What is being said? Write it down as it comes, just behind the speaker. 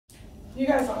You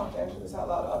guys don't have to answer this out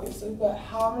loud, obviously, but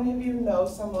how many of you know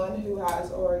someone who has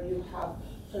or you have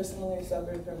personally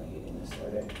suffered from an eating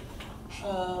disorder?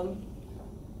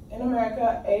 In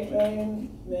America, 8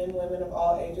 million men, women of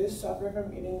all ages suffer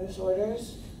from eating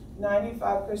disorders,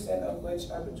 95% of which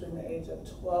are between the age of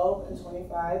 12 and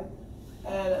 25,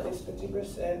 and at least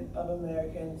 50% of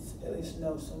Americans at least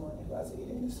know someone who has an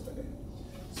eating disorder.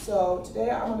 So today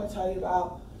I'm going to tell you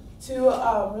about two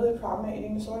really prominent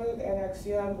eating disorders,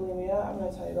 anorexia and bulimia. I'm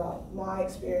going to tell you about my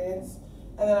experience,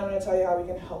 and then I'm going to tell you how we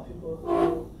can help people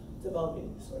who develop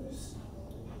eating disorders.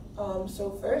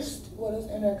 So first, what is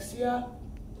anorexia?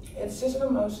 It's just an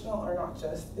emotional, or not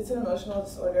just, it's an emotional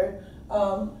disorder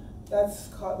that's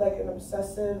called like an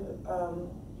obsessive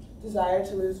desire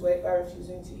to lose weight by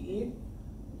refusing to eat.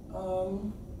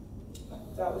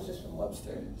 That was just from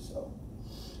Webster. So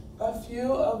a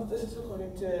few of this is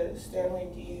according to Stanley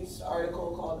D's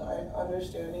article called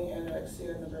Understanding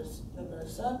Anorexia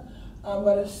Nervosa.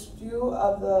 But a few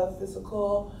of the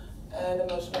physical and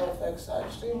emotional effects are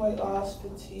extreme weight loss,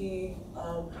 fatigue,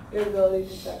 irritability,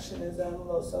 perfectionism,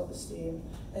 low self-esteem,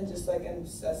 and just like an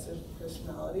obsessive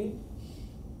personality.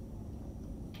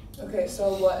 Okay,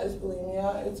 so what is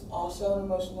bulimia? It's also an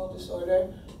emotional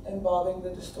disorder involving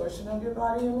the distortion of your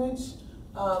body image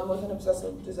with an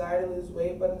obsessive desire to lose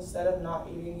weight, but instead of not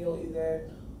eating, you'll either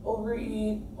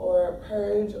overeat or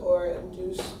purge or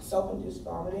induce self-induced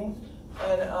vomiting.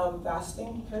 And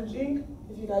fasting, purging,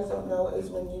 if you guys don't know, is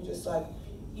when you just like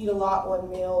eat a lot one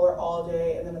meal or all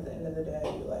day, and then at the end of the day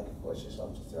you like force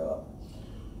yourself to throw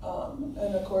up.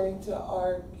 And according to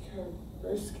R.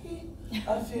 Kursky,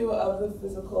 a few of the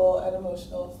physical and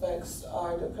emotional effects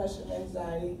are depression,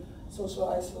 anxiety, social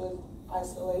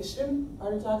isolation,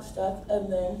 heart attacks, death,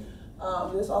 and then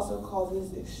this also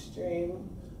causes extreme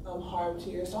harm to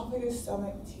your esophagus,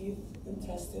 stomach, teeth,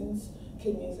 intestines,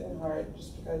 kidneys, and heart,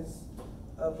 just because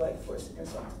of like forcing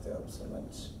yourself to throw up so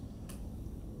much.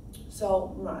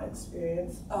 So my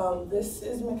experience, this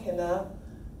is McKenna.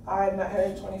 I met her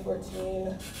in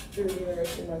 2014 through the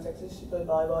University of North Texas. She played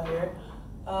volleyball here.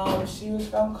 She was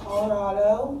from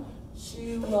Colorado.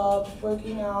 She loved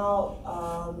working out.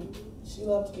 She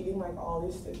loved eating like all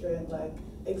these different like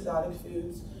exotic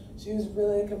foods. She was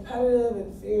really competitive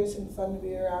and fierce and fun to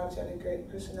be around. She had a great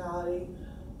personality.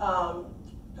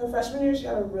 Her freshman year, she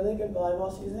had a really good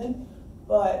volleyball season,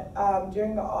 but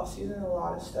during the off season, a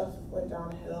lot of stuff went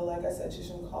downhill. Like I said, she's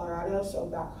from Colorado, so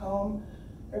back home,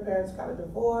 her parents got a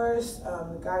divorce.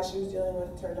 The guy she was dealing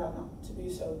with turned out not to be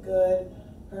so good.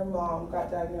 Her mom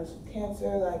got diagnosed with cancer.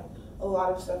 Like a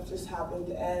lot of stuff just happened,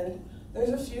 and there's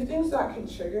a few things that can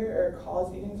trigger or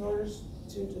cause eating disorders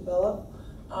to develop,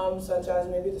 such as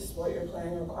maybe the sport you're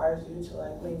playing requires you to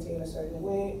like maintain a certain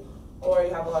weight, or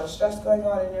you have a lot of stress going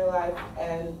on in your life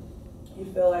and you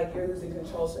feel like you're losing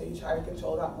control, so you try to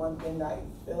control that one thing that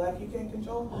you feel like you can't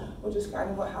control, which is kind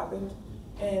of what happened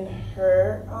in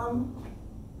her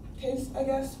case, I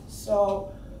guess.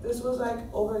 So this was like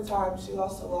over time, she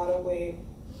lost a lot of weight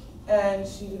and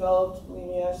she developed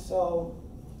bulimia. So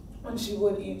when she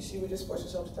would eat, she would just force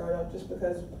herself to throw it up, just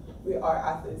because we are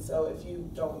athletes. So if you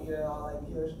don't eat at all,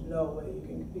 like there's no way you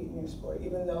can compete in your sport,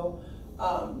 even though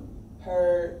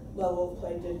her level of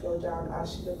play did go down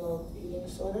as she developed eating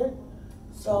disorder.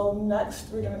 So next,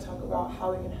 we're going to talk about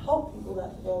how we can help people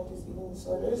that develop these eating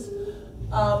disorders.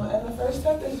 And the first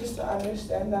step is just to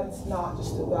understand that it's not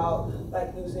just about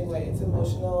like losing weight. It's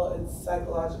emotional, it's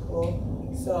psychological.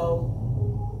 So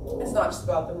it's not just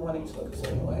about them wanting to look a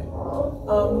certain way.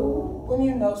 When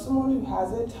you know someone who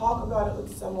has it, talk about it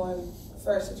with someone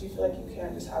first if you feel like you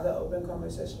can't just have that open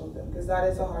conversation with them, because that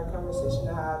is a hard conversation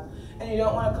to have. And you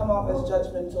don't want to come off as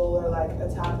judgmental or like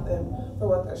attack them for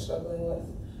what they're struggling with.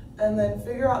 And then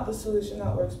figure out the solution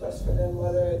that works best for them,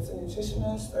 whether it's a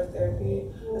nutritionist or therapy,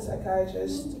 a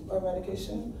psychiatrist, or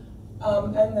medication.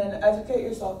 And then educate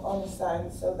yourself on the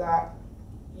signs so that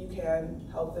you can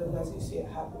help them as you see it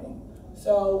happening.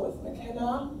 So with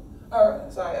McKenna,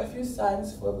 a few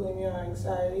signs for bulimia are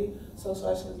anxiety, social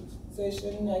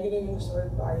isolation, negative and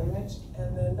distorted body image,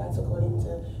 and then that's according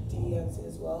to DENC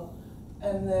as well.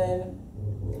 And then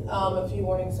a few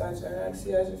warning signs for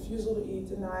anorexia is refusal to eat,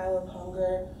 denial of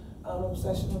hunger,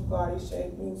 obsession with body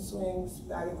shape, mood swings,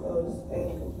 baggy clothes,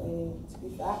 and complaining to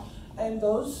be fat. And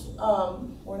those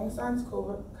warning signs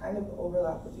kind of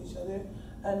overlap with each other.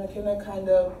 And McKenna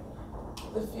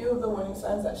the few of the warning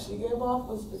signs that she gave off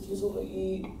was refusal to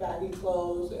eat, baggy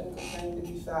clothes, and complaining to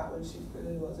be fat when she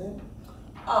really wasn't.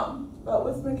 But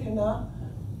with McKenna,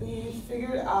 we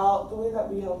figured out the way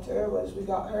that we helped her was we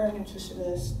got her a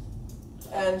nutritionist,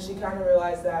 and she kind of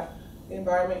realized that the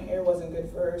environment here wasn't good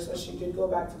for her, so she did go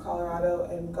back to Colorado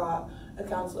and got a a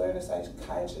counselor and a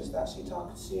psychiatrist that she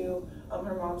talked to.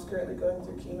 Her mom's currently going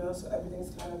through chemo, so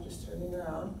everything's kind of just turning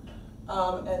around.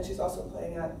 And she's also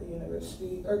playing at the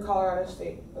university, or Colorado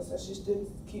State, so she did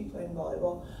keep playing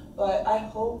volleyball. But I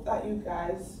hope that you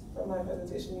guys, from my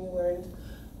presentation, you learned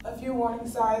a few warning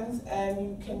signs and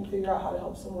you can figure out how to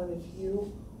help someone if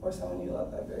you or someone you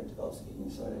love ever develops an eating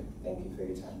disorder. Thank you for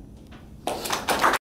your time.